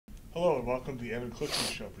Hello and welcome to the Evan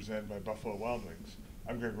Clifton Show presented by Buffalo Wild Wings.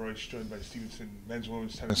 I'm Greg Royce, joined by Stevenson men's and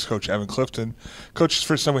women's tennis coach Evan Clifton. Coach, it's the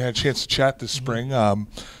first time we had a chance to chat this spring,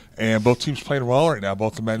 and both teams playing well right now.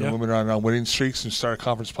 Both the men and women are on winning streaks and started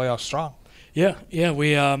conference playoffs strong. Yeah,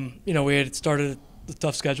 we we had started a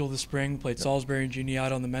tough schedule this spring. Played Salisbury and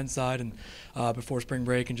Juniata on the men's side, and before spring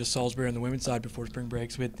break, and just Salisbury on the women's side before spring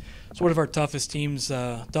break. So we had sort of our toughest teams,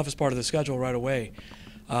 toughest part of the schedule right away.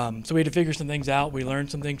 So we had to figure some things out. We learned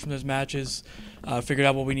some things from those matches, figured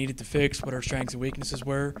out what we needed to fix, what our strengths and weaknesses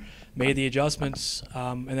were, made the adjustments,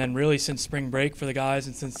 and then really since spring break for the guys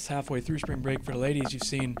and since halfway through spring break for the ladies, you've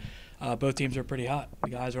seen both teams are pretty hot. The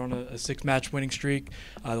guys are on a 6-match winning streak.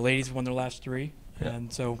 The ladies have won their last 3.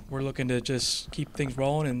 And so we're looking to just keep things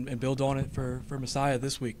rolling and build on it for Messiah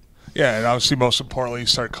this week. Yeah, and obviously most importantly, you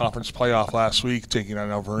started conference playoff last week, taking on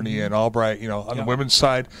Alvernia and Albright. You know, on the women's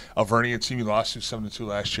side, Alvernia team you lost to 7-2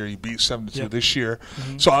 last year. You beat 7-2 this year.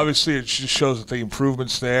 So obviously it just shows that the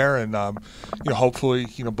improvements there, and hopefully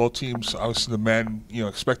both teams, obviously the men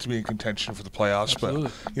expect to be in contention for the playoffs,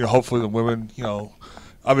 Absolutely. but hopefully the women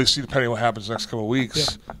obviously depending on what happens the next couple of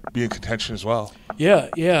weeks, be in contention as well.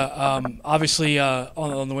 Obviously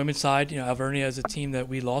on the women's side, Alvernia is a team that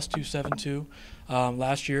we lost to 7-2.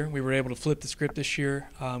 Last year. We were able to flip the script this year,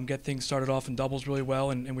 get things started off in doubles really well,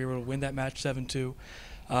 and we were able to win that match 7-2.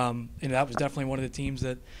 And that was definitely one of the teams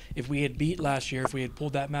that if we had beat last year, if we had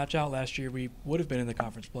pulled that match out last year, we would have been in the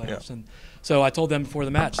conference playoffs. And so I told them before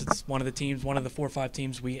the match, it's one of the teams, one of the 4 or 5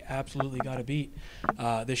 teams we absolutely got to beat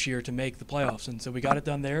this year to make the playoffs. And so we got it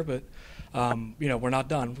done there, but we're not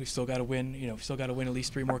done. We still got to win. We still got to win at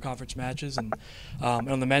least 3 more conference matches. And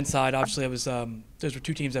on the men's side, obviously, those were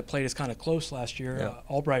 2 teams that played us kind of close last year.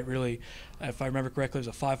 Albright really, if I remember correctly, it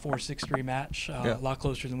was a 5-4, 6-3 match, a lot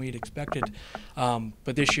closer than we had expected.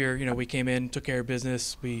 But this year, we came in, took care of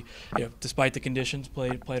business. We, despite the conditions,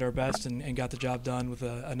 played our best and got the job done with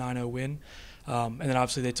a 9-0 win. And then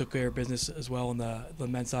obviously they took care of business as well on the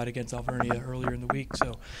men's side against Alvernia earlier in the week.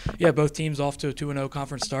 So, both teams off to a 2-0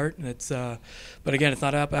 conference start, and it's. But again, it's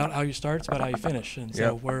not about how you start; it's about how you finish. And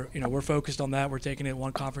so we're focused on that. We're taking it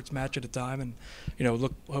one conference match at a time, and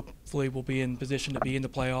hopefully we'll be in position to be in the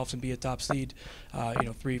playoffs and be a top seed,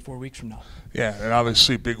 3-4 weeks from now. Yeah, and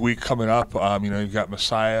obviously big week coming up. You've got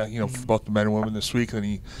Messiah, for both the men and women this week, and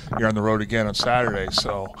then you're on the road again on Saturday.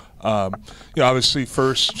 So. Obviously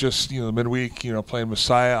first, just the midweek, playing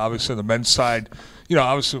Messiah. Obviously on the men's side,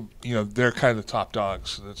 obviously they're kind of the top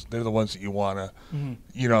dogs. They're the ones that you want to,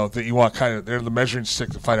 that you want they're the measuring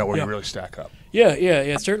stick to find out where you really stack up.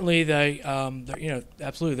 Yeah. Certainly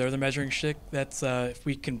absolutely they're the measuring stick. That's if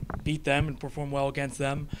we can beat them and perform well against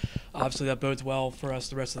them, obviously that bodes well for us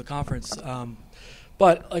the rest of the conference.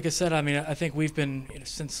 But like I said, I think we've been,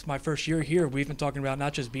 since my first year here, we've been talking about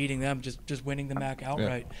not just beating them, just winning the MAC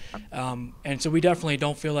outright. And so we definitely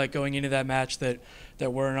don't feel like going into that match that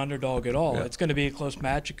we're an underdog at all. It's going to be a close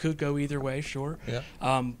match. It could go either way, sure.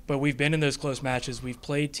 But we've been in those close matches. We've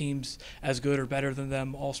played teams as good or better than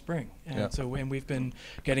them all spring. And we've been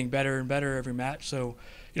getting better and better every match. So,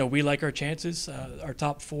 we like our chances. Our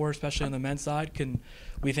top 4, especially on the men's side,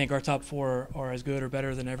 we think our top 4 are as good or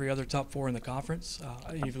better than every other top 4 in the conference.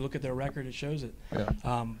 If you look at their record, it shows it.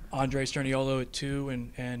 Andre Sterniolo at 2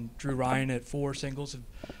 and Drew Ryan at 4 singles.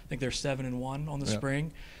 I think they're 7-1 on the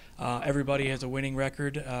spring. Everybody has a winning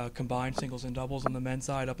record, combined singles and doubles on the men's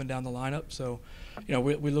side up and down the lineup. So,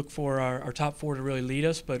 we look for our top 4 to really lead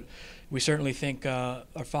us, but we certainly think our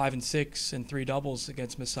 5 and 6 and 3 doubles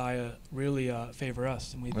against Messiah really favor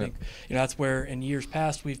us. And we think that's where in years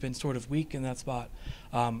past we've been sort of weak in that spot.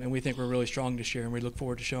 And we think we're really strong this year, and we look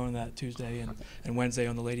forward to showing that Tuesday and Wednesday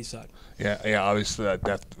on the ladies' side. Yeah, obviously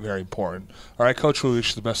that's very important. All right, Coach, we wish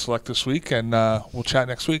you the best of luck this week, and we'll chat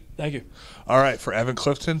next week. Thank you. All right, for Evan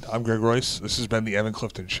Clifton, I'm Greg Royce. This has been the Evan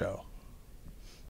Clifton Show.